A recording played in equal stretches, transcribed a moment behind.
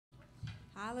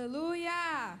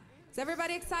Hallelujah. Is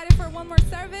everybody excited for one more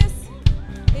service?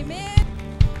 Amen.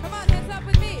 Come on, hands up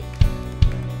with me.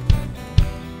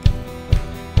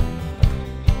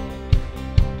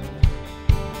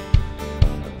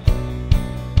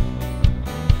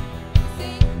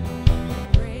 Sing.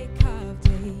 Break of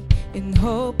day, in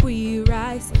hope we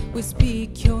rise. We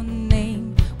speak your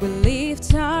name. We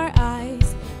lift our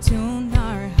eyes, tune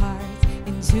our hearts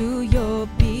into your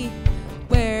beat.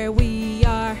 Where we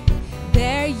are,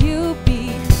 there you be,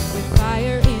 with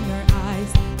fire in our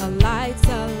eyes, a light's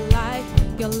alight,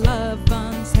 your love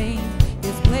untamed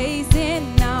is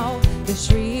blazing now. The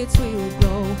streets will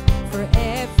glow for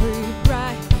every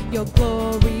bright, your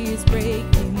glory is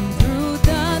breaking through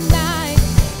the night.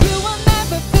 You will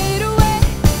never fade away,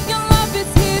 your love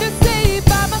is here to stay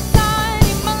by my side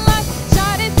in my life,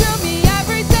 shining through me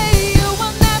every day. You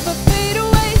will never fade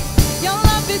away, your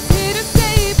love is here to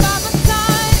stay by my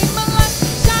side in my life,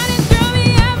 shining through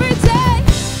me every day.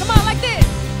 Come on, like this.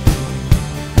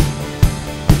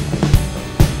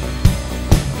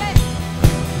 Hey.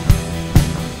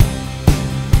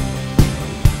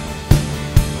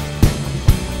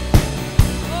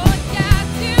 Oh yes,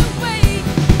 you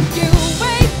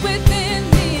wait within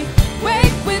me,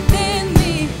 wait within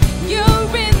me.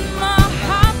 You're in my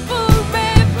heart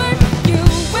forever. You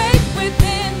wait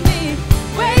within me,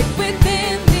 wait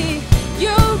within me.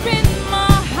 You're in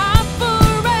my heart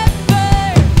forever.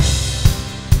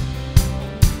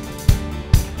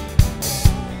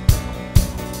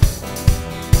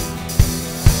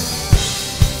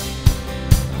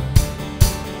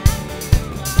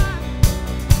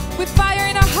 With fire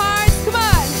in our hearts, come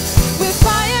on. With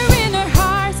fire in our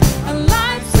hearts, a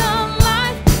light, some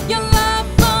light, your love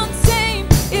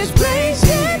untamed is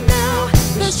blazing now.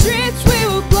 The streets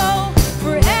will glow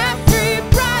for every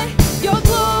bright, your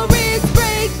glory is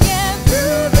breaking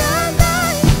through the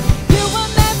night. You will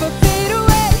never fade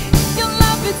away, your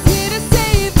love is here to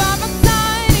stay by my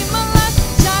side in my life,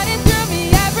 shining through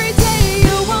me every day.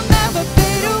 You will never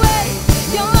fade away,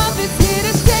 your love is here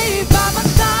to stay by my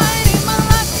side in my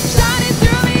life, shining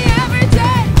through me every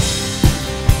day.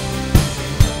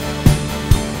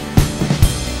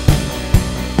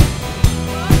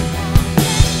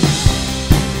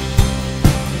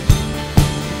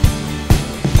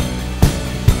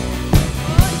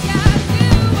 Oh yes,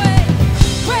 you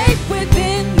wait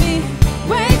within me,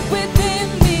 wait within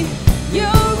me.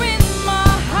 You're in my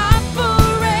heart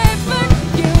forever.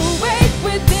 You wait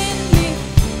within me,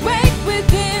 wait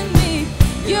within me.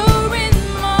 You're in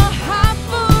my heart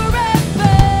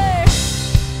forever.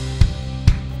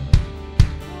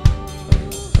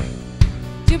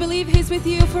 Do you believe He's with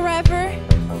you forever?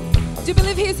 Do you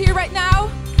believe He's here right now?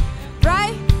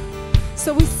 Right?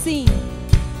 So we sing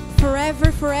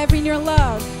forever, forever in your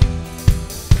love.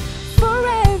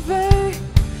 Forever,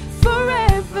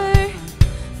 forever,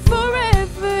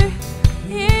 forever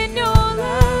in your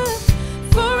love.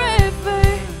 Forever,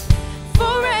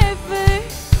 forever,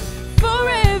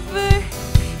 forever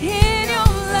in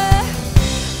your love.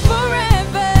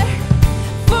 Forever,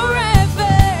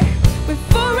 forever, we're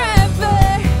forever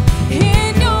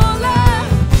in your love.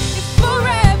 It's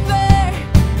forever,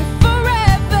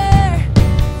 forever,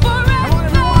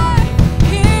 forever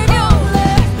in your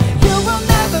love. You will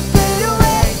never fade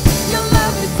away. Your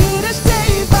love is here to stay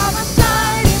by my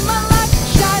side in my life,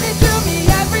 shining through me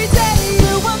every day.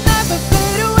 You will never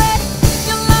fade away.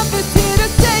 Your love is here to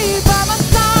stay by my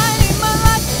side in my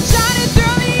life, shining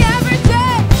through me every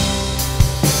day.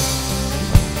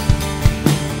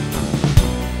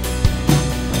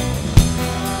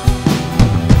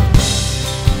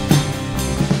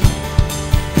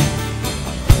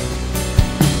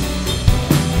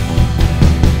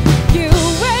 You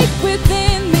wait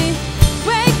within me,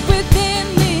 wait within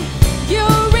me.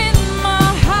 You're in my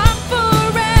heart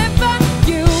forever.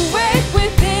 You wait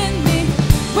within me,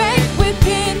 wait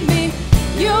within me.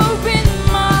 You're in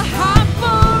my heart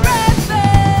forever.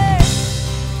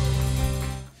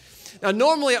 Now,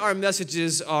 normally our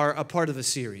messages are a part of a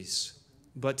series,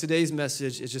 but today's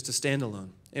message is just a standalone.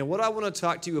 And what I want to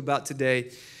talk to you about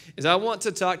today is I want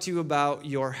to talk to you about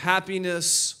your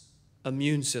happiness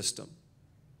immune system.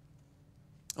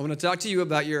 I want to talk to you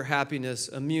about your happiness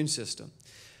immune system.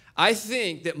 I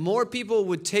think that more people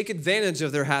would take advantage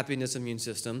of their happiness immune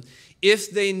system if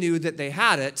they knew that they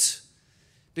had it,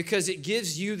 because it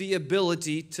gives you the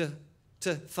ability to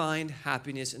find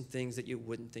happiness in things that you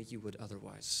wouldn't think you would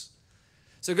otherwise.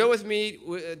 So go with me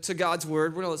to God's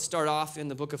Word. We're going to start off in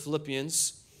the book of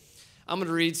Philippians. I'm going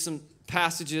to read some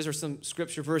passages or some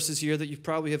scripture verses here that you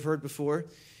probably have heard before.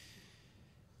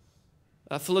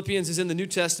 Philippians is in the New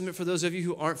Testament. For those of you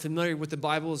who aren't familiar with the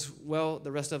Bible as well,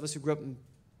 the rest of us who grew up in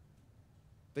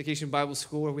Vacation Bible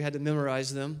School where we had to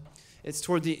memorize them. It's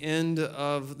toward the end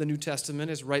of the New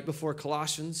Testament. It's right before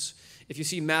Colossians. If you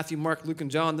see Matthew, Mark, Luke, and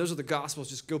John, those are the Gospels.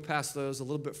 Just go past those a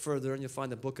little bit further and you'll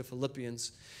find the book of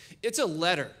Philippians. It's a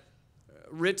letter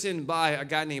written by a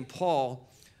guy named Paul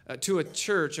to a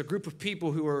church, a group of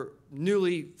people who are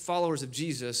newly followers of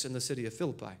Jesus in the city of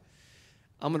Philippi.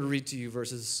 I'm going to read to you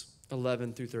verses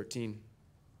 11 through 13.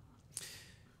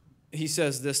 He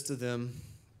says this to them.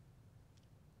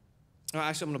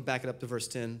 Actually, I'm going to back it up to verse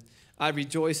 10. I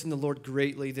rejoice in the Lord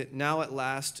greatly that now at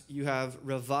last you have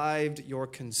revived your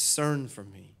concern for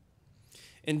me.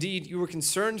 Indeed, you were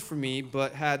concerned for me,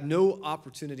 but had no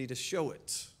opportunity to show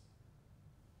it.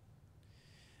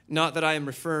 Not that I am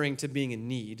referring to being in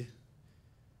need,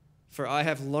 for I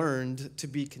have learned to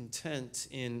be content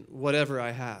in whatever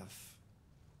I have.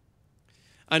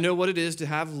 I know what it is to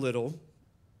have little,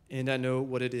 and I know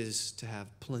what it is to have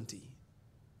plenty.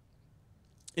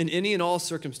 In any and all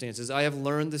circumstances, I have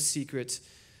learned the secret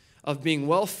of being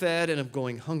well fed and of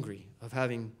going hungry, of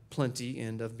having plenty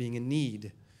and of being in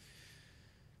need.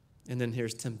 And then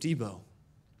here's Tim Tebow.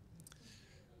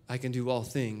 I can do all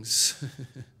things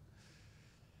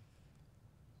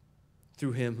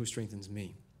through him who strengthens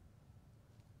me.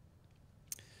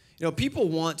 You know, people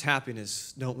want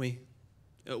happiness, don't we?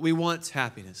 We want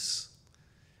happiness.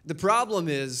 The problem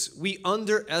is we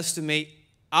underestimate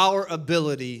our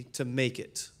ability to make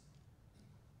it.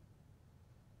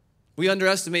 We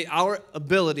underestimate our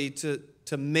ability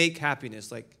to make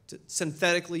happiness, like to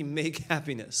synthetically make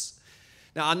happiness.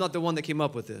 Now, I'm not the one that came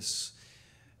up with this.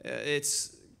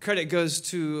 Credit goes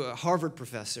to a Harvard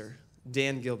professor,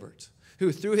 Dan Gilbert,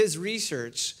 who through his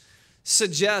research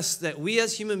suggests that we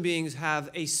as human beings have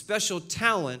a special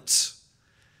talent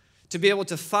to be able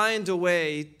to find a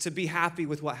way to be happy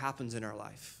with what happens in our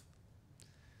life.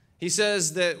 He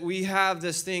says that we have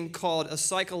this thing called a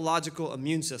psychological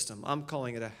immune system. I'm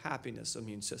calling it a happiness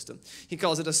immune system. He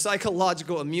calls it a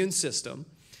psychological immune system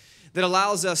that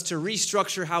allows us to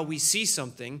restructure how we see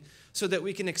something so that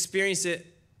we can experience it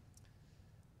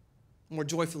more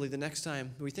joyfully the next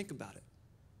time we think about it.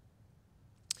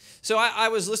 So I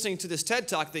was listening to this TED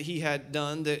Talk that he had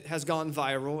done that has gone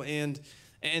viral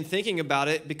and thinking about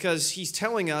it because he's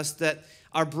telling us that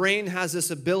our brain has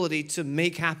this ability to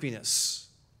make happiness.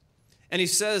 And he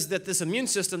says that this immune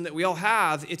system that we all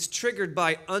have, it's triggered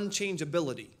by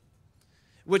unchangeability,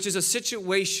 which is a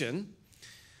situation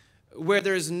where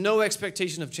there is no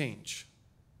expectation of change.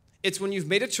 It's when you've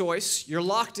made a choice, you're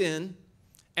locked in,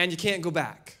 and you can't go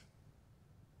back.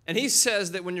 And he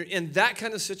says that when you're in that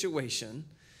kind of situation,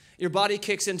 your body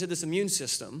kicks into this immune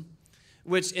system,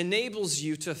 which enables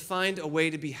you to find a way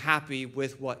to be happy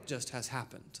with what just has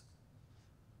happened.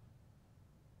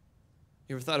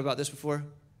 You ever thought about this before?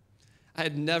 I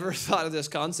had never thought of this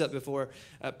concept before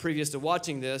previous to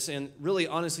watching this, and really,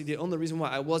 honestly, the only reason why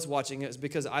I was watching it is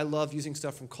because I love using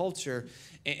stuff from culture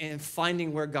and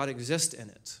finding where God exists in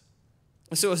it.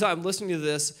 So as I'm listening to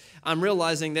this, I'm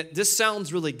realizing that this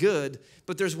sounds really good,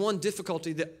 but there's one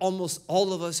difficulty that almost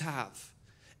all of us have.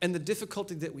 And the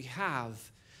difficulty that we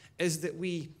have is that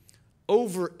we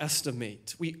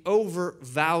overestimate, we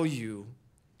overvalue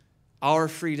our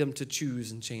freedom to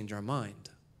choose and change our mind.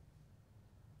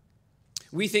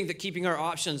 We think that keeping our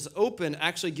options open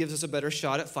actually gives us a better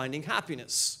shot at finding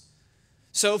happiness.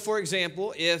 So, for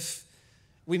example, if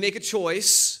we make a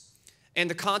choice and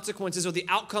the consequences or the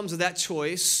outcomes of that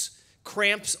choice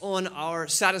cramps on our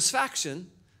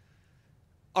satisfaction,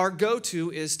 our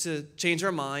go-to is to change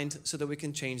our mind so that we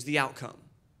can change the outcome.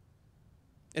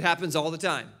 It happens all the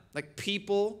time. Like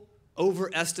people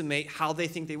overestimate how they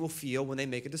think they will feel when they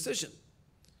make a decision.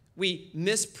 We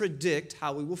mispredict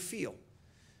how we will feel.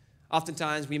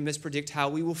 Oftentimes, we mispredict how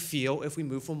we will feel if we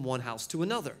move from one house to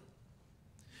another.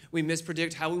 We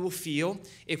mispredict how we will feel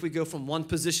if we go from one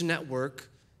position at work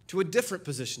to a different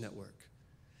position at work.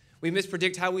 We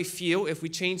mispredict how we feel if we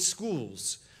change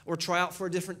schools or try out for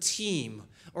a different team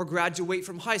or graduate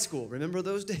from high school. Remember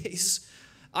those days?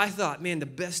 I thought, man, the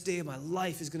best day of my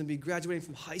life is going to be graduating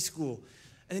from high school.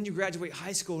 And then you graduate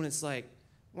high school and it's like,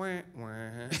 wah, wah.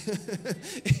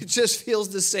 It just feels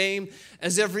the same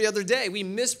as every other day. We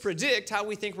mispredict how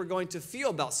we think we're going to feel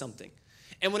about something.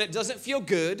 And when it doesn't feel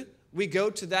good, we go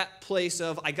to that place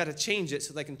of, I got to change it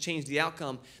so that I can change the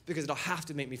outcome because it'll have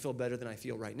to make me feel better than I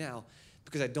feel right now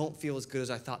because I don't feel as good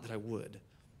as I thought that I would.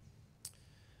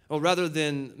 Well, rather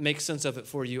than make sense of it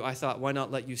for you, I thought, why not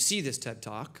let you see this TED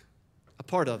Talk, a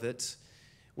part of it,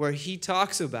 where he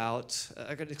talks about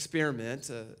an experiment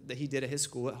that he did at his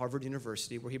school at Harvard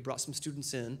University where he brought some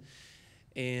students in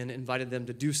and invited them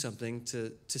to do something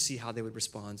to see how they would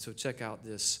respond. So check out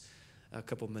this a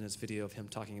couple minutes video of him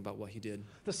talking about what he did.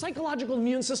 The psychological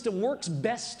immune system works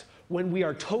best when we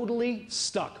are totally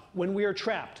stuck, when we are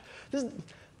trapped. This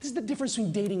is the difference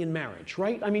between dating and marriage,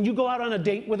 right? I mean, you go out on a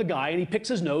date with a guy and he picks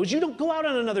his nose. You don't go out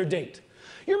on another date.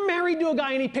 You're married to a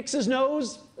guy and he picks his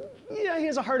nose. Yeah, he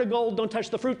has a heart of gold. Don't touch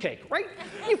the fruitcake, right?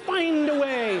 You find a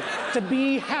way to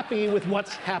be happy with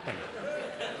what's happened.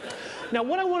 Now,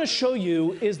 what I want to show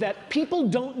you is that people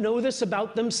don't know this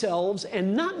about themselves,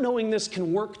 and not knowing this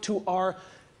can work to our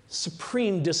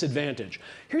supreme disadvantage.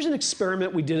 Here's an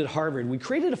experiment we did at Harvard. We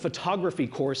created a photography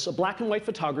course, a black and white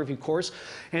photography course,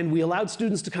 and we allowed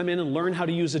students to come in and learn how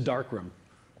to use a darkroom.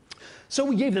 So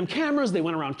we gave them cameras, they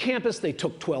went around campus, they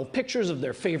took 12 pictures of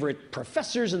their favorite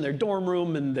professors in their dorm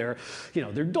room and their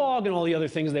dog and all the other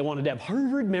things they wanted to have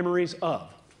Harvard memories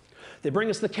of. They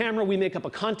bring us the camera, we make up a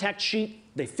contact sheet,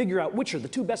 they figure out which are the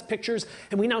 2 best pictures,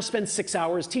 and we now spend 6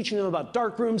 hours teaching them about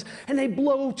darkrooms, and they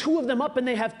blow 2 of them up, and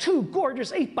they have 2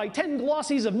 gorgeous 8x10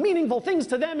 glossies of meaningful things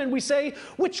to them, and we say,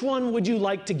 which one would you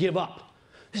like to give up?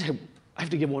 They say, I have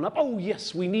to give one up? Oh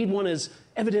yes, we need one as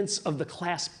evidence of the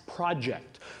class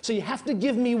project. So you have to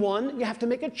give me one, you have to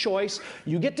make a choice,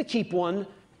 you get to keep one,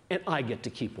 and I get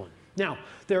to keep one. Now,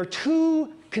 there are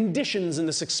 2 conditions in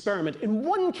this experiment. In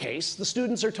one case, the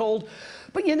students are told,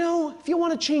 but you know, if you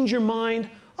want to change your mind,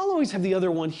 I'll always have the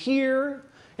other one here,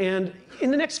 and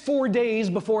in the next 4 days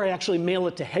before I actually mail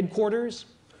it to headquarters,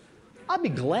 I'll be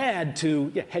glad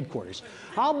to, headquarters,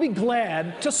 I'll be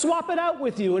glad to swap it out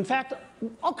with you. In fact,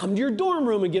 I'll come to your dorm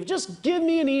room and just give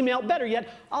me an email. Better yet,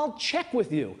 I'll check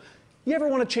with you. You ever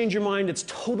want to change your mind? It's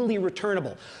totally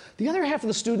returnable. The other half of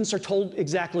the students are told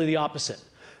exactly the opposite.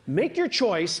 Make your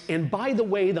choice, and by the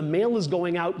way, the mail is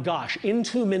going out, gosh, in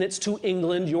 2 minutes to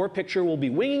England. Your picture will be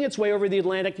winging its way over the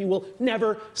Atlantic. You will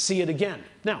never see it again.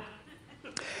 Now,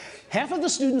 half of the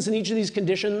students in each of these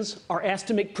conditions are asked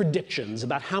to make predictions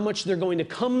about how much they're going to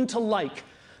come to like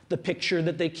the picture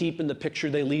that they keep and the picture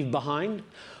they leave behind.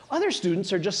 Other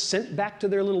students are just sent back to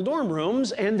their little dorm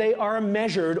rooms, and they are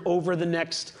measured over the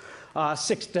next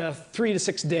 3 to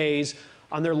 6 days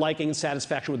on their liking and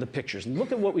satisfaction with the pictures. And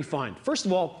look at what we find. First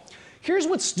of all, here's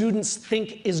what students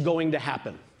think is going to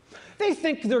happen. They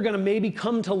think they're going to maybe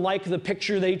come to like the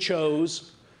picture they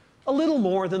chose a little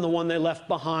more than the one they left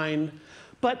behind,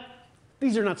 but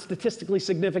these are not statistically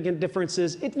significant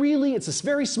differences. It's a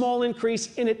very small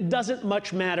increase, and it doesn't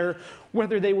much matter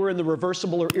whether they were in the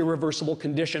reversible or irreversible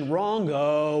condition.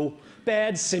 Wrong-o.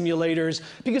 Bad simulators,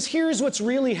 because here's what's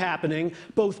really happening,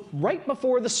 both right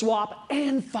before the swap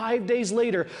and 5 days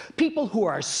later. People who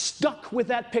are stuck with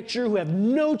that picture, who have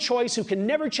no choice, who can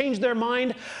never change their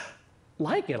mind,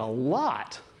 like it a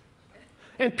lot.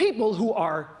 And people who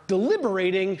are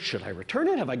deliberating, should I return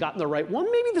it? Have I gotten the right one?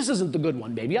 Maybe this isn't the good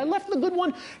one. Maybe I left the good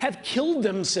one, have killed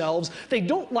themselves. They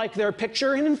don't like their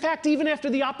picture, and in fact, even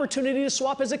after the opportunity to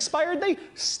swap has expired, they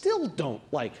still don't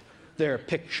like their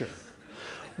picture.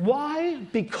 Why?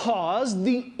 Because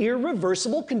the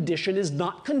irreversible condition is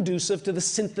not conducive to the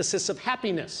synthesis of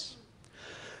happiness.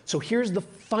 So here's the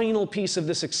final piece of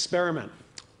this experiment.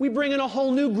 We bring in a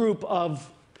whole new group of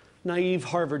naive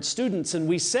Harvard students, and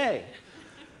we say,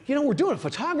 you know, we're doing a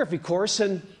photography course,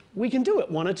 and we can do it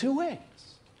one of 2 ways.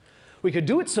 We could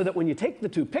do it so that when you take the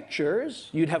 2 pictures,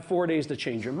 you'd have 4 days to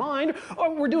change your mind,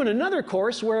 or we're doing another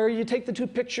course where you take the 2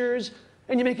 pictures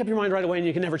and you make up your mind right away and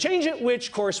you can never change it.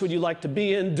 Which course would you like to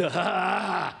be in?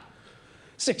 Duh!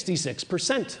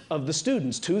 66% of the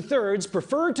students, 2/3,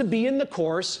 prefer to be in the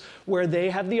course where they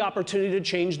have the opportunity to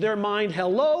change their mind.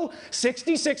 Hello?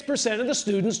 66% of the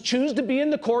students choose to be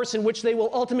in the course in which they will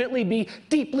ultimately be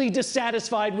deeply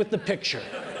dissatisfied with the picture.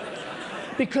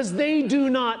 Because they do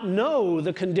not know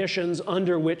the conditions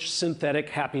under which synthetic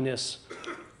happiness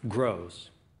grows.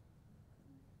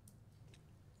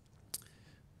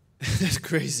 That's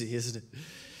crazy, isn't it?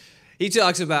 He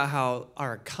talks about how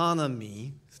our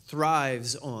economy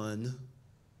thrives on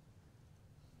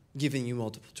giving you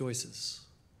multiple choices.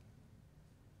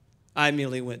 I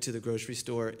immediately went to the grocery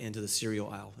store and to the cereal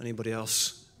aisle. Anybody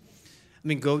else? I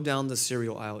mean, go down the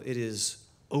cereal aisle. It is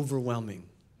overwhelming.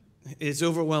 It's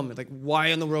overwhelming. Like, why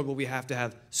in the world would we have to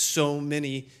have so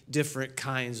many different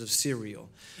kinds of cereal?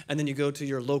 And then you go to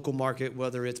your local market,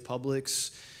 whether it's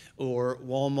Publix or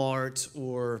Walmart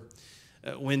or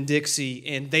Winn-Dixie,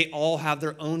 and they all have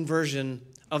their own version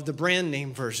of the brand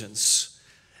name versions.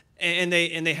 And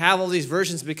they have all these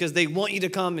versions because they want you to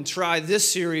come and try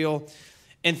this cereal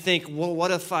and think, well,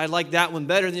 what if I like that one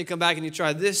better? Then you come back and you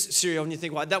try this cereal and you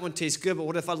think, well, that one tastes good, but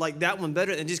what if I like that one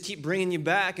better? And just keep bringing you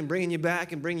back and bringing you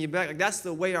back and bringing you back. Like, that's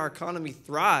the way our economy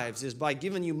thrives, is by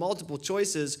giving you multiple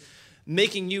choices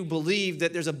making you believe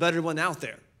that there's a better one out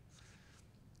there.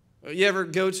 You ever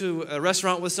go to a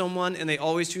restaurant with someone and they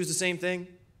always choose the same thing?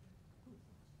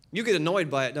 You get annoyed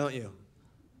by it, don't you?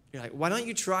 You're like, why don't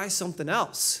you try something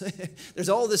else? There's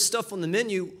all this stuff on the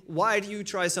menu. Why do you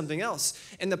try something else?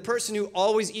 And the person who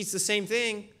always eats the same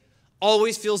thing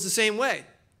always feels the same way.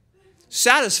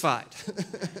 Satisfied.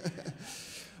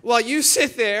 While you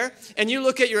sit there and you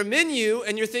look at your menu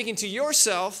and you're thinking to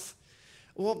yourself,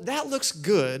 well, that looks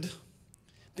good,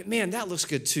 but man, that looks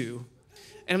good too.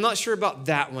 And I'm not sure about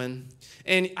that one.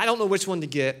 And I don't know which one to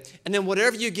get. And then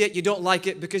whatever you get, you don't like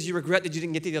it because you regret that you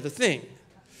didn't get the other thing.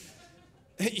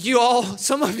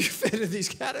 Some of you fit into these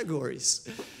categories.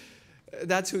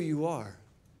 That's who you are.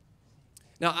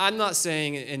 Now, I'm not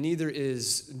saying, and neither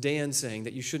is Dan saying,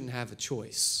 that you shouldn't have a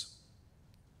choice.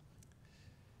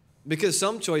 Because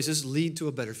some choices lead to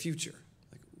a better future.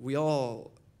 Like, we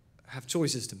all have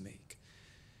choices to make.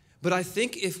 But I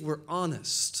think if we're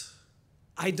honest,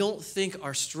 I don't think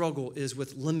our struggle is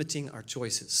with limiting our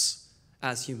choices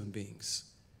as human beings.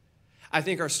 I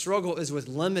think our struggle is with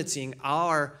limiting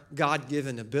our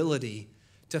God-given ability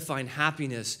to find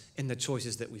happiness in the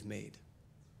choices that we've made.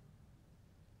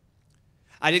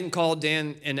 I didn't call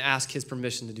Dan and ask his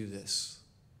permission to do this.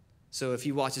 So if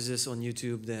he watches this on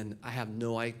YouTube, then I have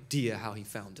no idea how he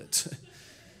found it.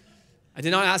 I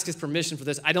did not ask his permission for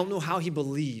this. I don't know how he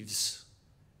believes.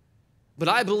 But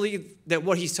I believe that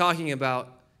what he's talking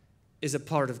about is a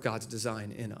part of God's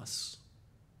design in us.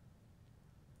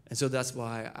 And so that's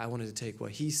why I wanted to take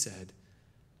what he said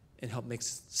and help make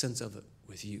sense of it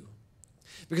with you.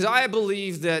 Because I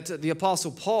believe that the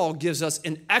Apostle Paul gives us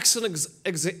an excellent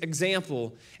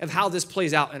example of how this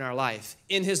plays out in our life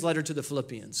in his letter to the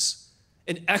Philippians.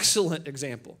 An excellent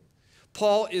example.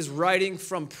 Paul is writing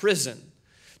from prison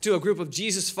to a group of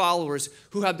Jesus followers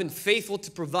who have been faithful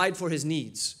to provide for his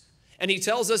needs. And he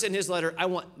tells us in his letter, I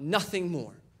want nothing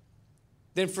more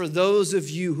than for those of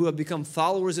you who have become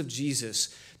followers of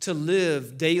Jesus to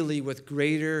live daily with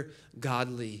greater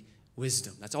godly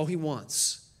wisdom. That's all he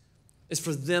wants, is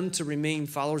for them to remain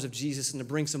followers of Jesus and to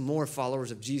bring some more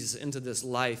followers of Jesus into this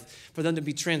life, for them to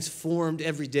be transformed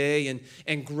every day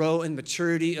and grow in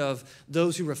maturity of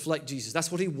those who reflect Jesus.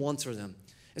 That's what he wants for them.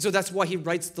 And so that's why he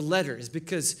writes the letter, is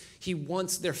because he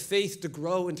wants their faith to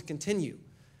grow and to continue.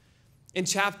 In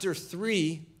chapter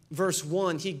 3, verse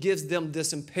 1, he gives them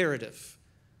this imperative.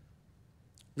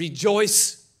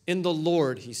 Rejoice in the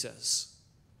Lord, he says.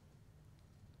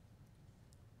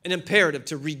 An imperative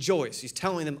to rejoice. He's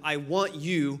telling them, I want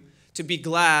you to be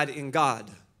glad in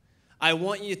God. I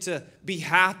want you to be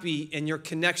happy in your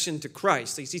connection to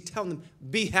Christ. He's telling them,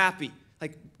 be happy,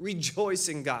 like rejoice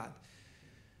in God.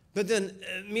 But then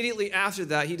immediately after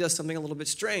that, he does something a little bit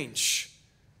strange.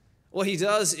 What he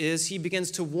does is he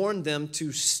begins to warn them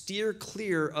to steer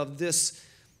clear of this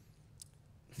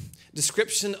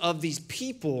description of these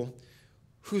people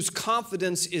whose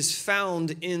confidence is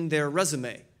found in their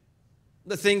resume,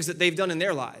 the things that they've done in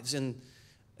their lives and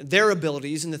their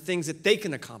abilities and the things that they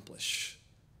can accomplish.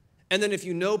 And then if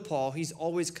you know Paul, he's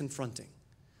always confronting.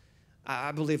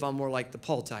 I believe I'm more like the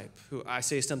Paul type, who I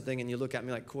say something and you look at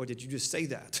me like, Coy, did you just say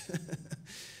that?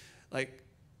 Like,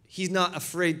 he's not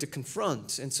afraid to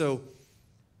confront. And so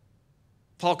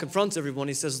Paul confronts everyone.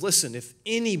 He says, listen, if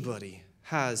anybody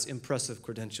has impressive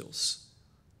credentials,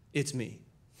 it's me.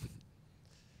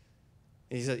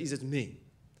 And he says, me.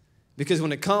 Because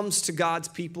when it comes to God's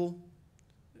people,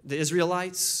 the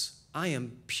Israelites, I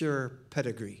am pure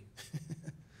pedigree.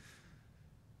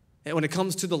 And when it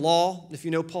comes to the law, if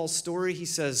you know Paul's story, he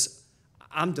says,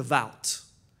 I'm devout.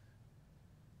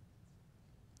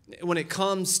 When it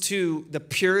comes to the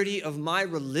purity of my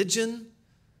religion,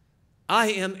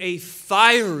 I am a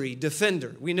fiery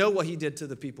defender. We know what he did to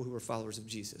the people who were followers of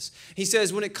Jesus. He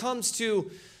says, when it comes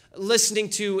to listening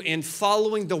to and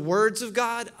following the words of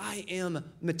God, I am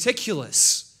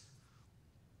meticulous.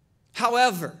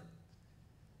 However,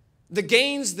 the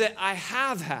gains that I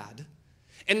have had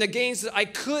and the gains that I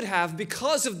could have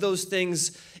because of those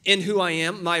things in who I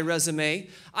am, my resume,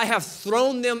 I have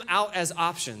thrown them out as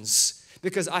options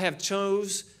because I have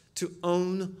chose to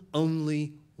own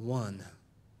only one.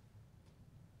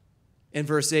 In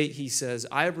verse 8, he says,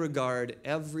 I regard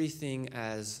everything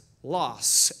as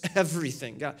loss.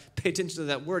 Everything. God, pay attention to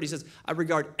that word. He says, I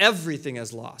regard everything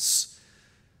as loss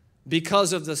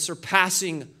because of the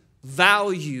surpassing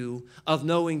value of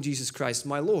knowing Jesus Christ,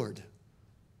 my Lord.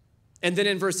 And then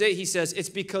in verse 8, he says, it's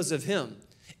because of him.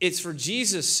 It's for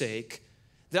Jesus' sake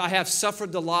that I have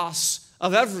suffered the loss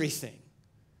of everything.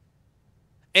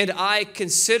 And I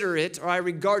consider it, or I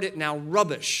regard it now,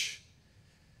 rubbish.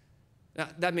 Now,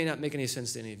 that may not make any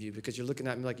sense to any of you because you're looking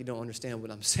at me like you don't understand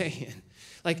what I'm saying.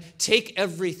 Like, take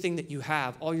everything that you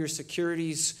have, all your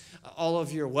securities, all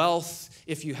of your wealth,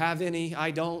 if you have any.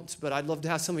 I don't, but I'd love to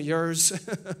have some of yours.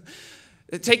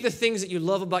 Take the things that you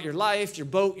love about your life, your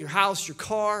boat, your house, your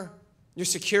car, your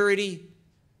security,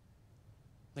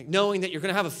 like knowing that you're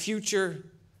going to have a future,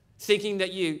 thinking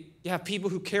that you have people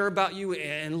who care about you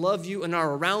and love you and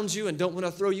are around you and don't want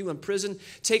to throw you in prison.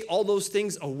 Take all those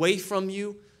things away from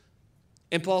you.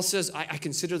 And Paul says, I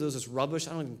consider those as rubbish.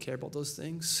 I don't even care about those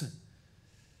things.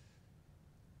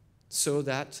 So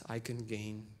that I can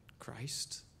gain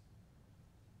Christ.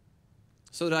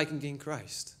 So that I can gain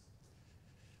Christ.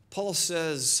 Paul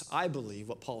says, I believe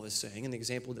what Paul is saying, and the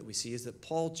example that we see is that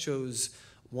Paul chose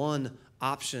one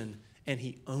option and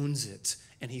he owns it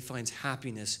and he finds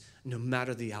happiness no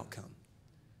matter the outcome.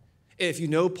 If you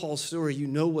know Paul's story, you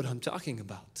know what I'm talking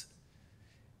about.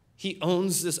 He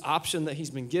owns this option that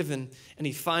he's been given and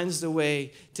he finds the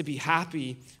way to be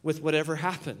happy with whatever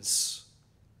happens.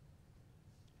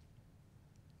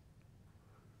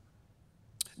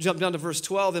 Jump down to verse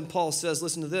 12 and Paul says,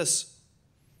 listen to this.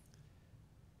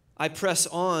 I press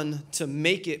on to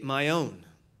make it my own.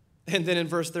 And then in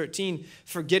verse 13,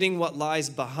 forgetting what lies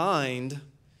behind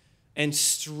and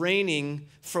straining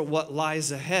for what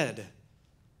lies ahead.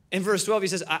 In verse 12, he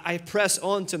says, I press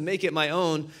on to make it my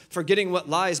own, forgetting what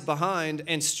lies behind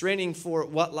and straining for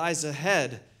what lies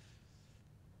ahead.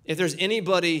 If there's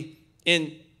anybody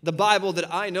in the Bible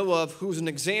that I know of who's an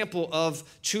example of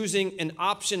choosing an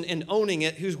option and owning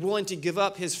it, who's willing to give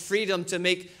up his freedom to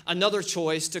make another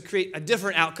choice to create a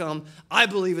different outcome, I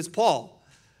believe it's Paul.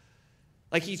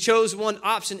 Like he chose one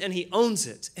option and he owns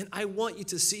it. And I want you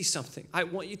to see something. I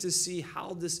want you to see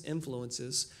how this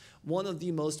influences one of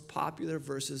the most popular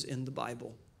verses in the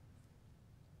Bible.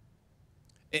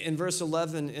 In verse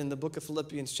 11 in the book of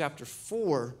Philippians chapter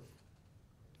 4,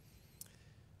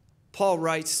 Paul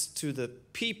writes to the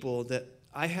people that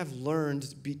I have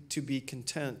learned to be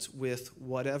content with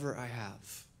whatever I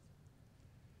have,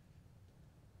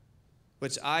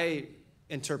 which I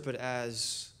interpret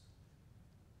as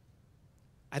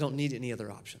I don't need any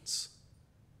other options.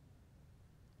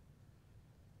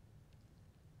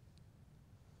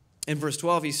 In verse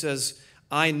 12, he says,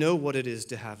 I know what it is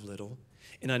to have little,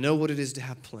 and I know what it is to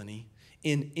have plenty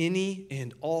in any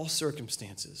and all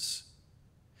circumstances.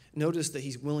 Notice that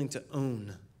he's willing to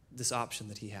own this option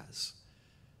that he has.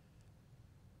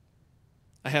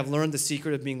 I have learned the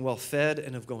secret of being well fed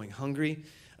and of going hungry,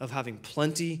 of having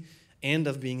plenty and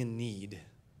of being in need.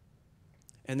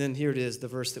 And then here it is, the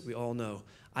verse that we all know.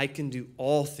 I can do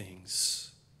all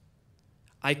things.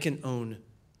 I can own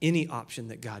any option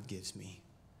that God gives me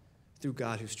through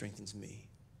God who strengthens me.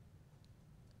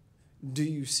 Do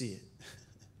you see it?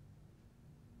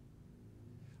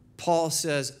 Paul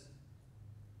says,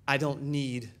 I don't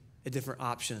need a different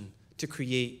option to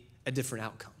create a different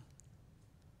outcome.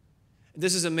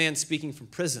 This is a man speaking from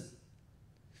prison.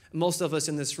 Most of us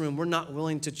in this room, we're not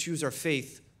willing to choose our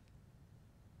faith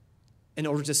in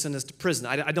order to send us to prison.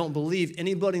 I don't believe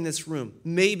anybody in this room,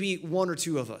 maybe one or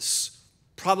two of us,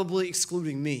 probably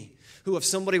excluding me, who if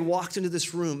somebody walked into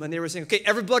this room and they were saying, okay,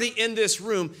 everybody in this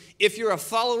room, if you're a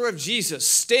follower of Jesus,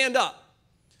 stand up.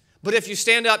 But if you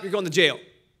stand up, you're going to jail.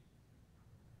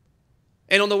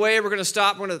 And on the way, we're going to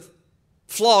stop, we're going to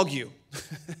flog you.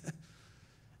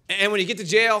 And when you get to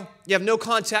jail, you have no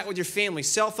contact with your family,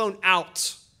 cell phone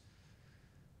out.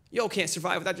 You can't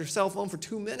survive without your cell phone for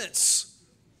 2 minutes.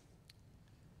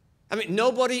 I mean,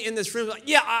 nobody in this room is like,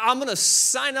 yeah, I'm going to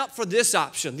sign up for this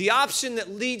option, the option that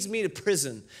leads me to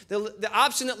prison, the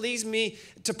option that leads me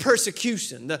to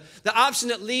persecution, the option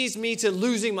that leads me to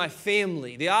losing my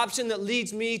family, the option that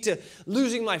leads me to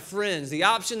losing my friends, the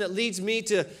option that leads me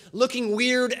to looking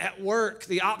weird at work,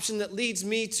 the option that leads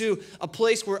me to a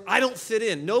place where I don't fit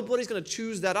in. Nobody's going to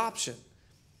choose that option.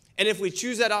 And if we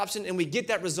choose that option and we get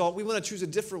that result, we want to choose a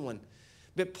different one.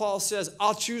 But Paul says,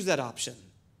 I'll choose that option.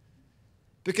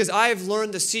 Because I have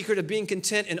learned the secret of being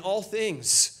content in all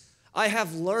things. I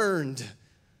have learned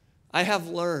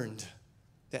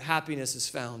that happiness is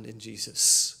found in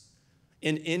Jesus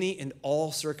in any and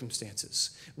all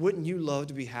circumstances. Wouldn't you love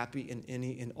to be happy in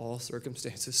any and all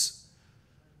circumstances?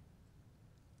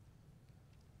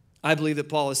 I believe that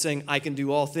Paul is saying, I can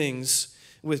do all things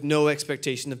with no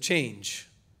expectation of change.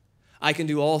 I can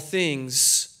do all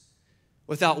things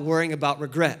without worrying about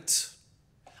regret.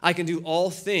 I can do all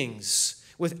things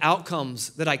with outcomes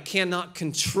that I cannot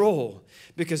control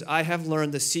because I have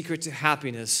learned the secret to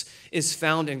happiness is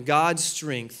found in God's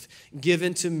strength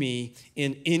given to me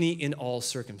in any and all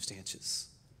circumstances.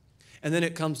 And then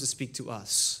it comes to speak to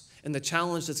us. And the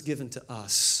challenge that's given to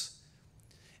us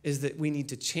is that we need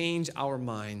to change our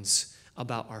minds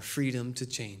about our freedom to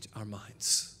change our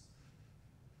minds.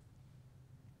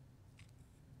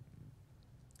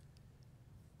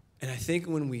 And I think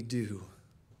when we do,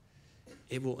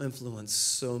 it will influence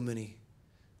so many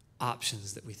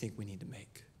options that we think we need to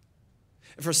make.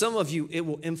 And for some of you, it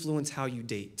will influence how you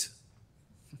date.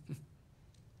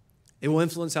 It will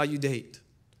influence how you date.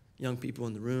 Young people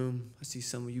in the room, I see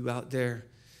some of you out there,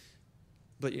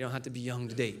 but you don't have to be young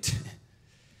to date.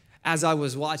 As I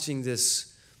was watching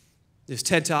this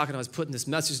TED Talk and I was putting this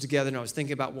message together and I was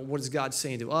thinking about, well, what is God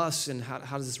saying to us and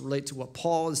how does this relate to what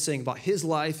Paul is saying about his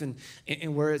life and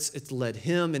where it's led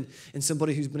him and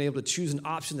somebody who's been able to choose an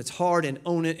option that's hard and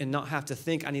own it and not have to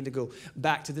think, I need to go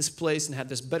back to this place and have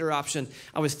this better option.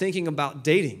 I was thinking about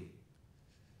dating.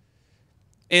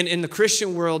 And in the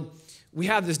Christian world, we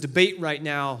have this debate right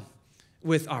now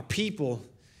with our people,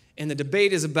 and the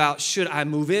debate is about, should I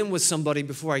move in with somebody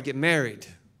before I get married?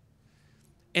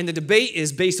 And the debate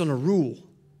is based on a rule.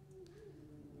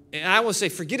 And I will say,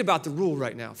 forget about the rule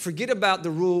right now. Forget about the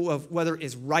rule of whether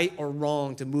it's right or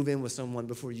wrong to move in with someone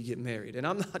before you get married. And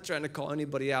I'm not trying to call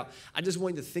anybody out. I just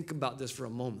want you to think about this for a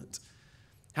moment.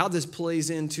 How this plays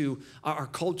into our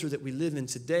culture that we live in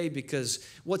today, because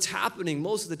what's happening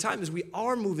most of the time is we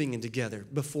are moving in together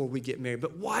before we get married.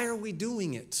 But why are we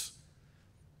doing it?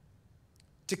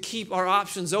 To keep our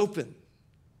options open.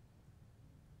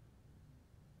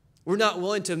 We're not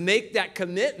willing to make that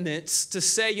commitment to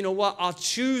say, you know what, I'll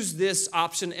choose this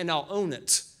option and I'll own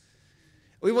it.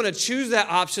 We want to choose that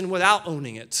option without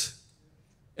owning it.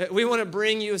 We want to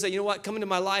bring you and say, you know what, come into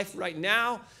my life right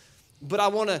now, but I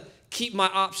want to keep my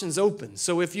options open.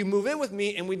 So if you move in with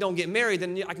me and we don't get married,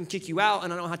 then I can kick you out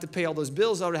and I don't have to pay all those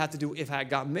bills I would have to do if I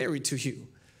got married to you.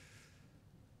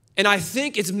 And I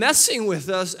think it's messing with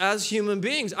us as human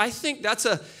beings. I think that's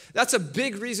a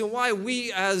big reason why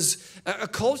we as a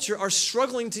culture are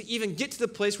struggling to even get to the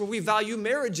place where we value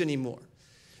marriage anymore.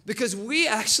 Because we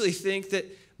actually think that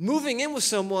moving in with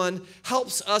someone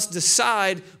helps us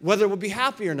decide whether we'll be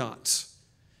happy or not.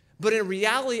 But in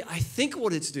reality, I think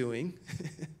what it's doing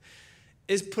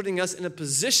is putting us in a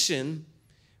position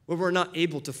where we're not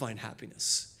able to find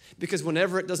happiness. Because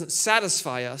whenever it doesn't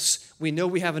satisfy us, we know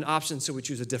we have an option, so we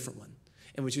choose a different one.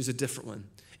 And we choose a different one.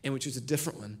 And we choose a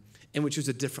different one. And we choose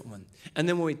a different one. And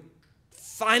then when we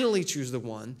finally choose the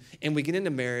one and we get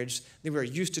into marriage, then we're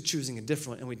used to choosing a different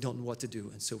one and we don't know what to do.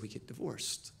 And so we get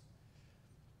divorced.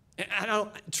 And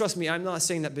trust me, I'm not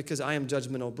saying that because I am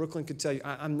judgmental. Brooklyn could tell you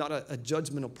I'm not a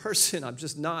judgmental person. I'm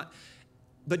just not.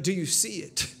 But do you see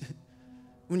it?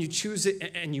 When you choose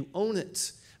it and you own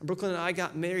it. Brooklyn and I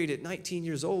got married at 19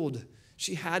 years old.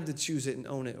 She had to choose it and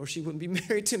own it, or she wouldn't be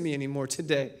married to me anymore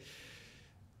today.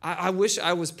 I wish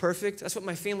I was perfect. That's what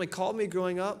my family called me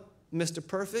growing up, Mr.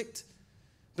 Perfect.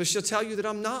 But she'll tell you that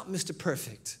I'm not Mr.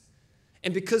 Perfect.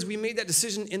 And because we made that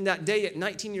decision in that day at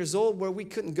 19 years old where we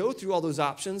couldn't go through all those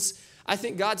options, I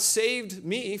think God saved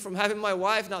me from having my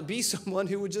wife not be someone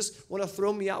who would just want to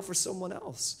throw me out for someone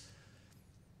else.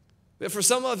 But for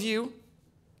some of you,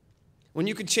 when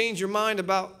you can change your mind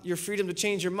about your freedom to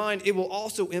change your mind, it will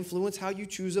also influence how you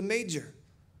choose a major.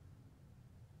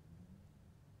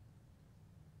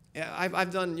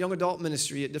 I've done young adult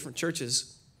ministry at different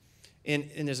churches, and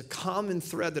there's a common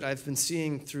thread that I've been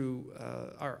seeing through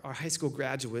our high school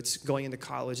graduates going into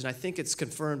college, and I think it's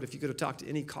confirmed if you go to talk to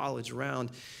any college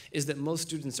around, is that most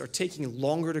students are taking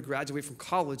longer to graduate from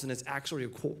college than it's actually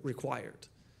required.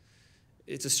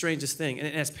 It's the strangest thing.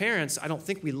 And as parents, I don't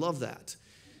think we love that.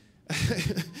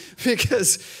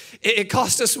 Because it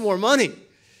costs us more money.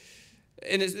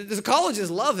 And the colleges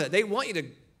love it. They want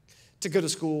you to go to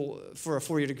school for a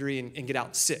 4-year degree and get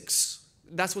out 6.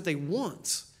 That's what they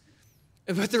want.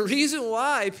 But the reason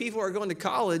why people are going to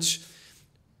college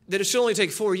that it should only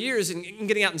take 4 years and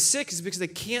getting out in 6 is because they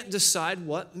can't decide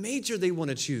what major they want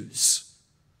to choose.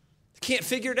 They can't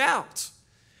figure it out.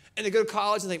 And they go to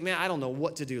college and think, man, I don't know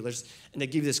what to do. And they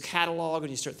give you this catalog,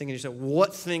 and you start thinking to yourself,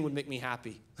 what thing would make me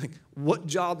happy? Like, what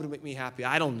job would make me happy?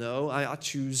 I don't know. I'll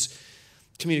choose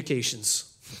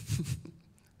communications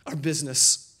or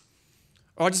business.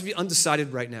 Or I'll just be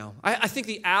undecided right now. I think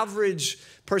the average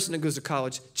person that goes to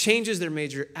college changes their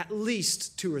major at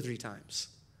least 2 or 3 times.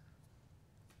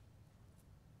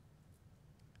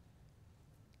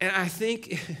 And I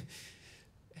think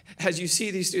as you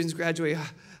see these students graduate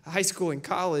high school and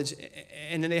college,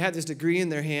 and then they have this degree in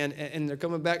their hand, and they're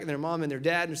coming back to their mom and their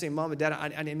dad, and they're saying, Mom and Dad,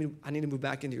 I need to move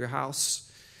back into your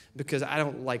house because I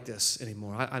don't like this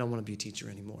anymore. I don't want to be a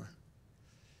teacher anymore.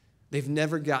 They've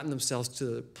never gotten themselves to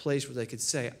the place where they could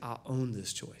say, I'll own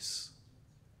this choice.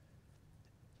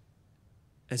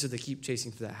 And so they keep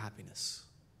chasing for that happiness.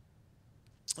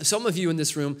 Some of you in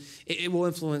this room, it will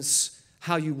influence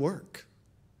how you work.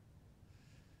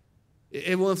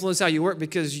 It will influence how you work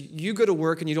because you go to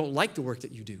work and you don't like the work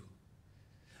that you do.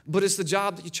 But it's the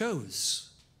job that you chose.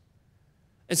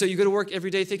 And so you go to work every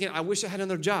day thinking, I wish I had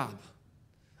another job.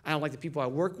 I don't like the people I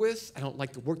work with. I don't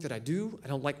like the work that I do. I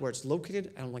don't like where it's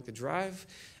located. I don't like the drive.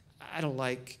 I don't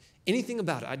like anything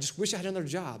about it. I just wish I had another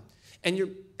job. And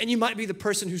you might be the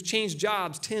person who's changed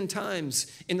jobs 10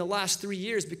 times in the last 3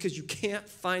 years because you can't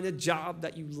find a job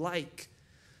that you like.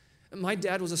 My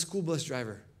dad was a school bus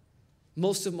driver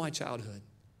most of my childhood.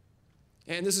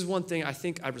 And this is one thing I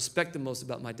think I respect the most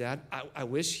about my dad. I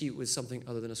wish he was something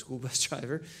other than a school bus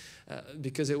driver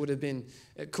because it would have been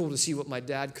cool to see what my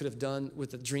dad could have done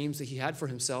with the dreams that he had for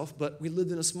himself. But we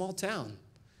lived in a small town,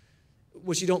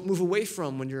 which you don't move away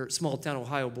from when you're a small town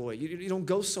Ohio boy. You don't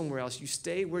go somewhere else. You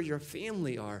stay where your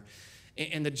family are.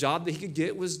 And the job that he could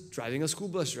get was driving a school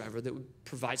bus driver that would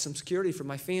provide some security for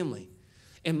my family.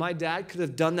 And my dad could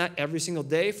have done that every single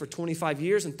day for 25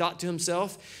 years and thought to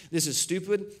himself, this is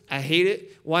stupid. I hate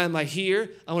it. Why am I here?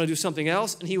 I want to do something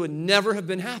else. And he would never have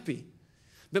been happy.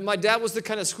 But my dad was the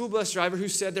kind of school bus driver who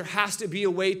said there has to be a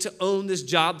way to own this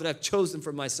job that I've chosen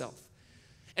for myself.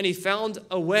 And he found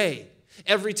a way.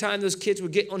 Every time those kids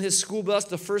would get on his school bus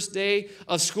the first day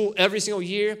of school every single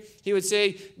year, he would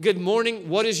say, good morning,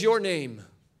 what is your name?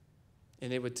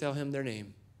 And they would tell him their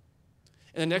name.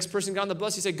 And the next person got on the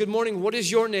bus, he said, good morning, what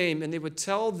is your name? And they would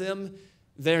tell them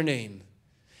their name.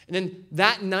 And then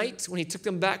that night, when he took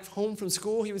them back home from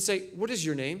school, he would say, what is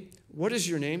your name? What is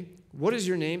your name? What is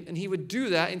your name? And he would do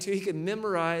that until he could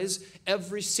memorize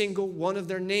every single one of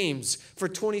their names. For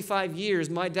 25 years,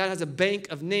 my dad has a bank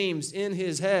of names in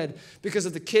his head because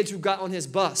of the kids who got on his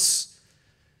bus.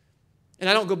 And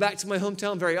I don't go back to my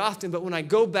hometown very often, but when I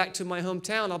go back to my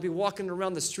hometown, I'll be walking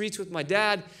around the streets with my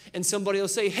dad, and somebody will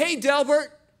say, hey,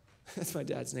 Delbert. That's my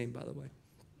dad's name, by the way.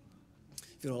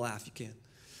 If you don't laugh, you can.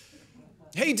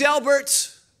 Hey,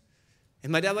 Delbert.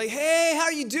 And my dad will be like, hey, how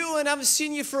are you doing? I haven't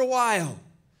seen you for a while.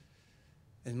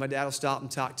 And my dad will stop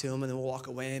and talk to him, and then we'll walk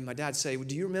away. And my dad will say, well,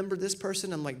 do you remember this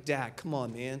person? I'm like, Dad, come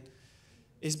on, man.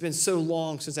 It's been so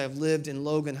long since I've lived in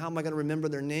Logan. How am I going to remember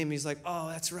their name? He's like, oh,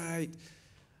 that's right.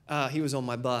 He was on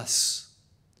my bus.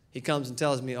 He comes and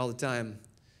tells me all the time,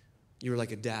 you were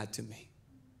like a dad to me.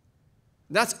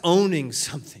 That's owning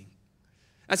something.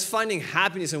 That's finding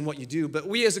happiness in what you do. But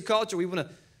we as a culture, we want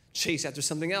to chase after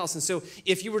something else. And so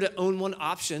if you were to own one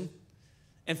option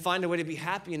and find a way to be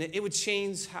happy in it, it would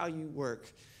change how you work.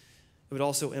 It would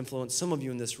also influence some of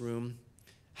you in this room,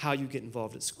 how you get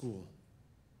involved at school.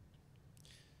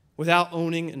 Without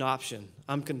owning an option,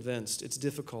 I'm convinced it's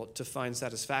difficult to find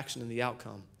satisfaction in the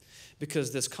outcome,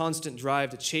 because this constant drive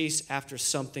to chase after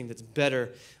something that's better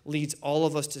leads all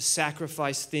of us to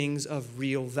sacrifice things of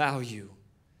real value.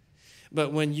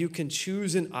 But when you can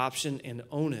choose an option and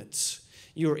own it,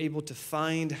 you are able to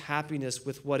find happiness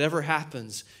with whatever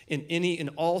happens in any and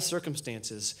all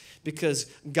circumstances, because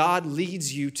God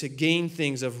leads you to gain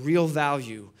things of real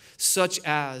value, such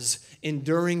as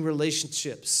enduring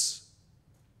relationships,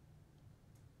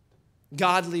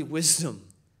 godly wisdom,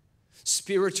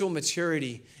 spiritual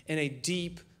maturity, and a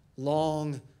deep,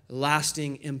 long,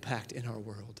 lasting impact in our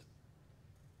world.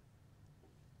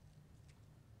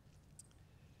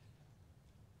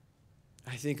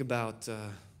 I think about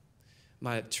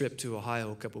my trip to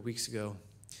Ohio a couple of weeks ago,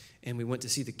 and we went to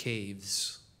see the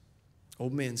caves.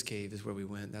 Old Man's Cave is where we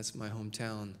went. That's my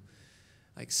hometown,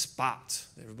 spot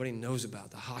that everybody knows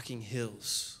about, the Hocking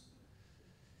Hills.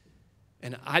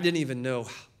 And I didn't even know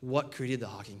what created the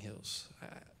Hocking Hills.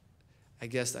 I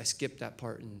guess I skipped that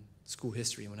part in school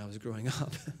history when I was growing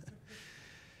up.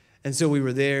 And so we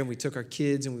were there, and we took our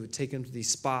kids, and we would take them to these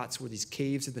spots where these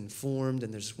caves have been formed,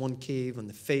 and there's one cave on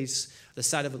the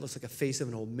side of it looks like a face of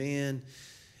an old man.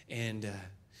 And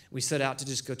we set out to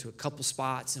just go to a couple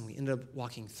spots, and we ended up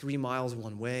walking 3 miles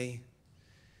one way,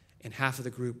 and half of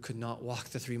the group could not walk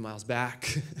the 3 miles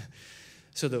back.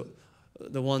 So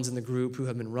the ones in the group who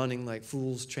have been running like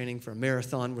fools, training for a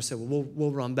marathon, were said, well,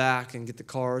 we'll run back and get the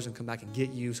cars and come back and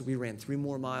get you. So we ran 3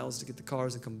 more miles to get the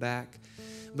cars and come back.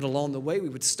 But along the way, we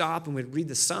would stop and we'd read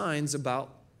the signs about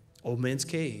Old Man's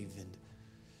Cave and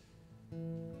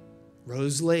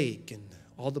Rose Lake and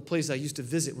all the places I used to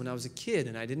visit when I was a kid,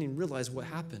 and I didn't even realize what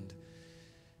happened.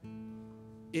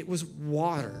 It was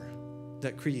water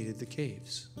that created the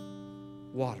caves.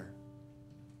 Water.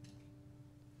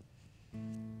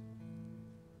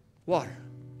 Water.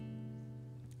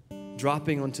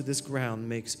 Dropping onto this ground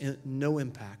makes no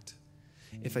impact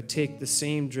if I take the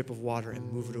same drip of water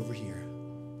and move it over here,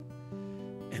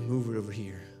 and move it over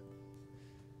here,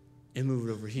 and move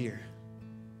it over here.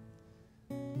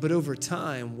 But over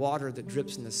time, water that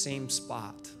drips in the same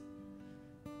spot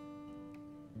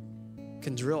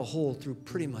can drill a hole through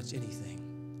pretty much anything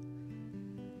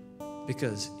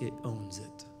because it owns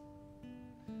it.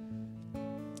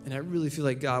 And I really feel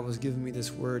like God was giving me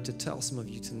this word to tell some of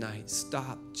you tonight.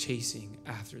 Stop chasing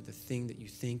after the thing that you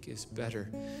think is better,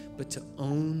 but to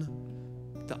own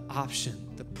the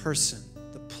option, the person,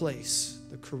 the place,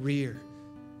 the career,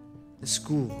 the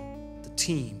school, the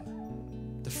team,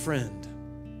 the friend,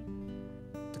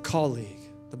 the colleague,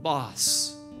 the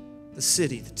boss, the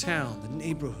city, the town, the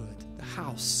neighborhood, the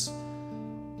house,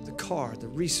 the car, the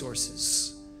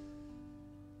resources,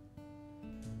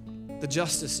 the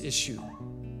justice issue,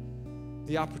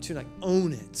 the opportunity.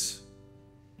 Own it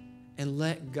and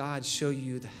let God show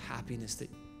you the happiness that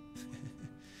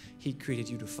He created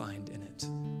you to find in it,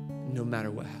 no matter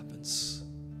what happens.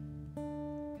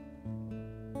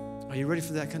 Are you ready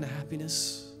for that kind of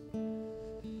happiness?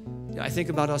 I think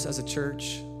about us as a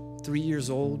church, 3 years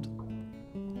old,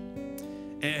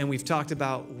 and we've talked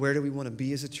about where do we want to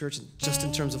be as a church, just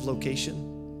in terms of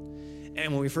location.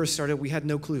 And when we first started, we had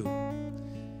no clue.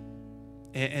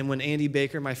 And when Andy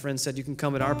Baker, my friend, said, you can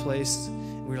come at our place,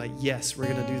 we were like, yes, we're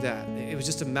going to do that. It was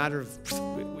just a matter of,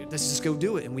 let's just go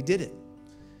do it. And we did it.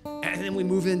 And then we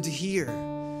move into here.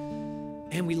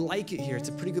 And we like it here. It's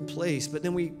a pretty good place. But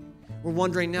then we're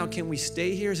wondering now, can we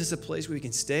stay here? Is this a place where we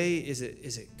can stay? Is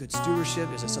it good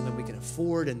stewardship? Is it something we can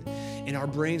afford? And in our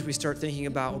brains, we start thinking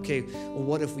about, okay, well,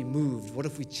 what if we moved? What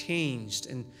if we changed?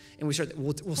 And we start,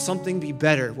 will something be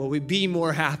better? Will we be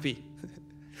more happy?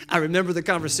 I remember the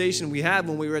conversation we had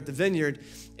when we were at the Vineyard,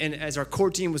 and as our core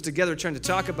team was together trying to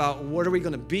talk about what are we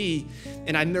going to be,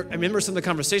 and I remember some of the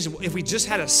conversation, if we just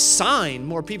had a sign,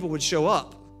 more people would show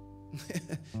up.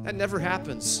 That never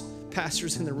happens,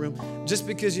 pastors in the room. Just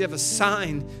because you have a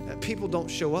sign, people don't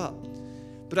show up.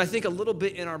 But I think a little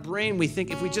bit in our brain, we think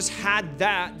if we just had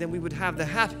that, then we would have the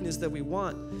happiness that we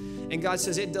want. And God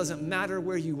says, it doesn't matter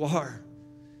where you are.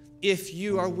 If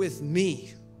you are with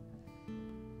me,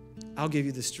 I'll give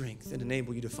you the strength and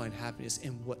enable you to find happiness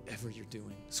in whatever you're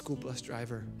doing. School bus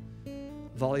driver,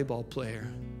 volleyball player,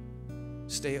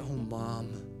 stay-at-home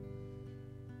mom,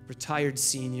 retired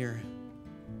senior,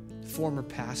 former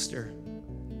pastor,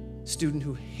 student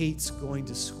who hates going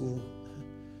to school.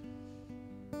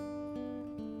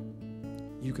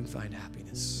 You can find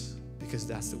happiness because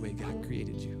that's the way God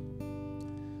created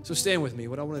you. So stand with me.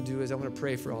 What I want to do is I want to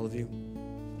pray for all of you,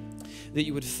 that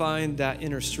you would find that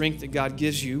inner strength that God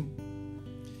gives you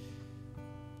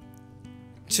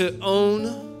to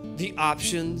own the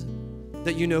option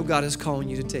that you know God is calling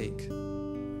you to take.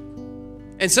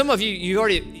 And some of you, you're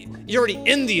already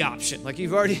in the option. Like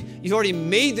you've already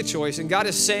made the choice, and God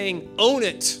is saying, own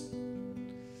it.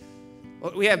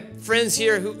 We have friends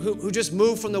here who just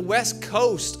moved from the west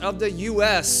coast of the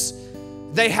U.S.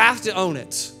 They have to own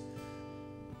it,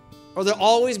 or they'll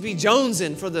always be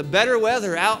jonesing for the better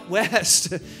weather out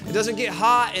west. It doesn't get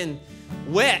hot and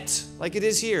wet like it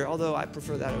is here, although I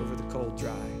prefer that over the cold,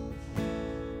 dry.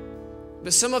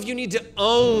 But some of you need to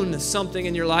own something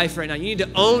in your life right now. You need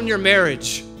to own your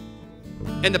marriage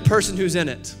and the person who's in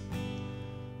it.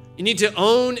 You need to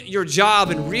own your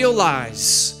job and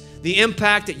realize the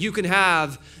impact that you can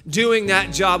have doing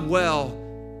that job well,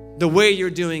 the way you're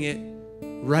doing it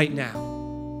right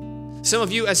now. Some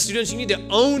of you as students, you need to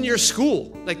own your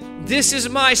school. Like, this is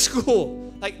my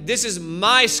school. Like, this is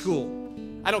my school.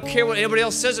 I don't care what anybody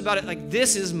else says about it. Like,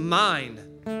 this is mine.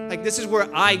 Like, this is where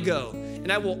I go.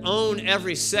 And I will own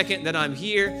every second that I'm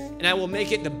here, and I will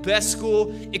make it the best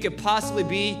school it could possibly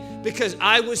be because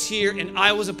I was here and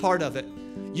I was a part of it.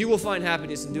 You will find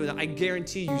happiness in doing that. I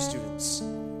guarantee you, students.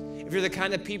 If you're the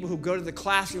kind of people who go to the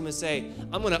classroom and say,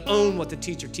 I'm going to own what the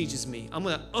teacher teaches me. I'm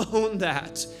going to own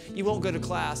that. You won't go to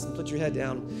class and put your head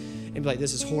down and be like,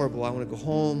 this is horrible. I want to go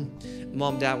home.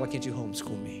 Mom, Dad, why can't you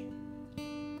homeschool me?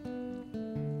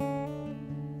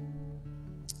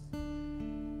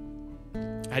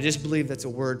 I just believe that's a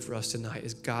word for us tonight,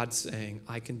 is God saying,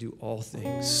 I can do all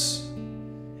things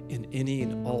in any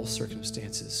and all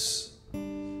circumstances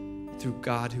through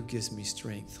God who gives me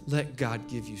strength. Let God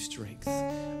give you strength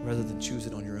rather than choose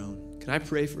it on your own. Can I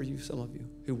pray for you, some of you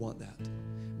who want that?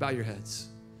 Bow your heads.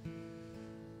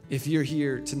 If you're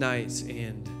here tonight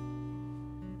and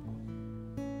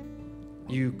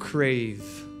you crave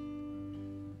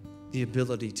the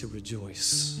ability to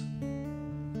rejoice,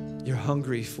 you're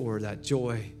hungry for that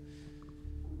joy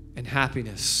and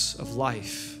happiness of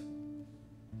life,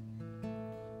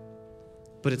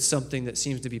 but it's something that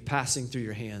seems to be passing through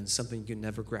your hands, something you can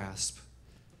never grasp.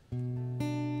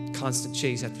 Constant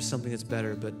chase after something that's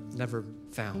better, but never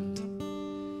found.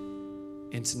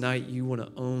 And tonight you want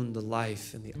to own the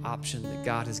life and the option that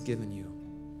God has given you.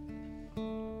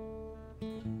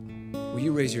 Will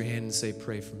you raise your hand and say,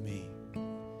 pray for me?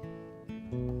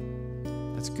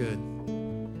 That's good.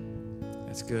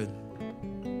 That's good.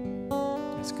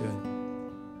 That's good.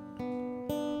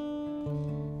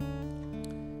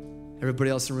 Everybody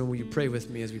else in the room, will you pray with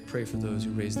me as we pray for those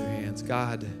who raise their hands?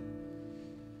 God,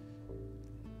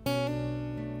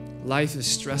 life is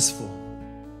stressful.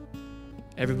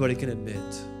 Everybody can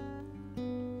admit.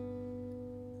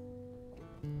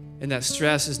 And that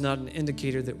stress is not an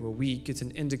indicator that we're weak. It's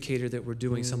an indicator that we're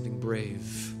doing something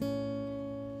brave.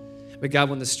 But God,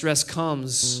 when the stress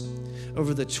comes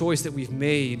over the choice that we've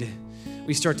made,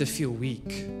 we start to feel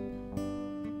weak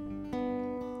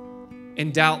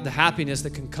and doubt the happiness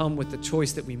that can come with the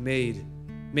choice that we made.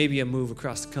 Maybe a move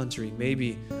across the country,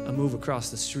 maybe a move across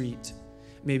the street,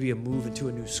 maybe a move into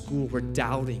a new school. We're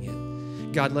doubting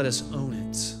it. God, let us own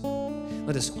it.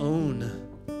 Let us own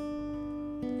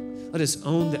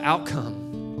the outcome.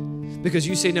 Because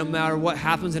you say no matter what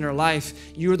happens in our life,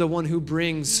 you're the one who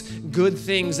brings good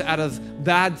things out of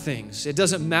bad things. It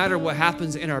doesn't matter what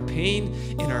happens in our pain,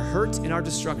 in our hurt, in our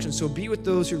destruction. So be with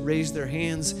those who raise their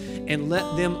hands and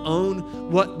let them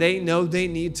own what they know they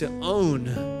need to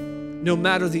own, no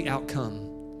matter the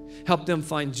outcome. Help them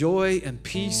find joy and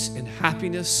peace and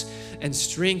happiness and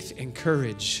strength and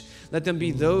courage. Let them be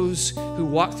those who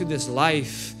walk through this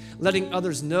life letting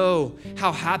others know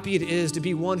how happy it is to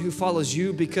be one who follows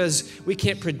you, because we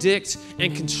can't predict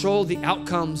and control the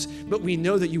outcomes, but we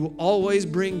know that you will always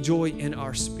bring joy in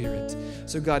our spirit.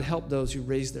 So God, help those who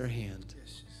raise their hand.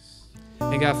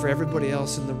 And God, for everybody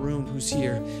else in the room who's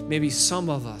here, maybe some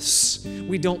of us,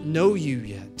 we don't know you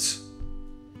yet.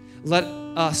 Let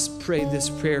us pray this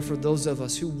prayer for those of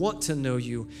us who want to know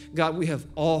you. God, we have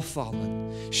all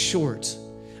fallen short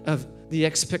of the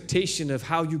expectation of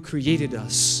how you created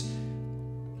us.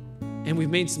 And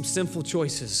we've made some sinful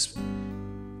choices.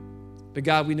 But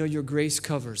God, we know your grace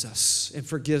covers us and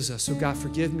forgives us. So God,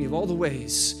 forgive me of all the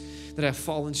ways that I've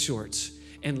fallen short,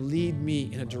 and lead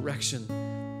me in a direction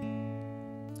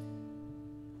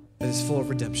that is full of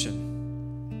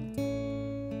redemption.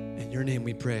 In your name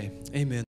we pray. Amen.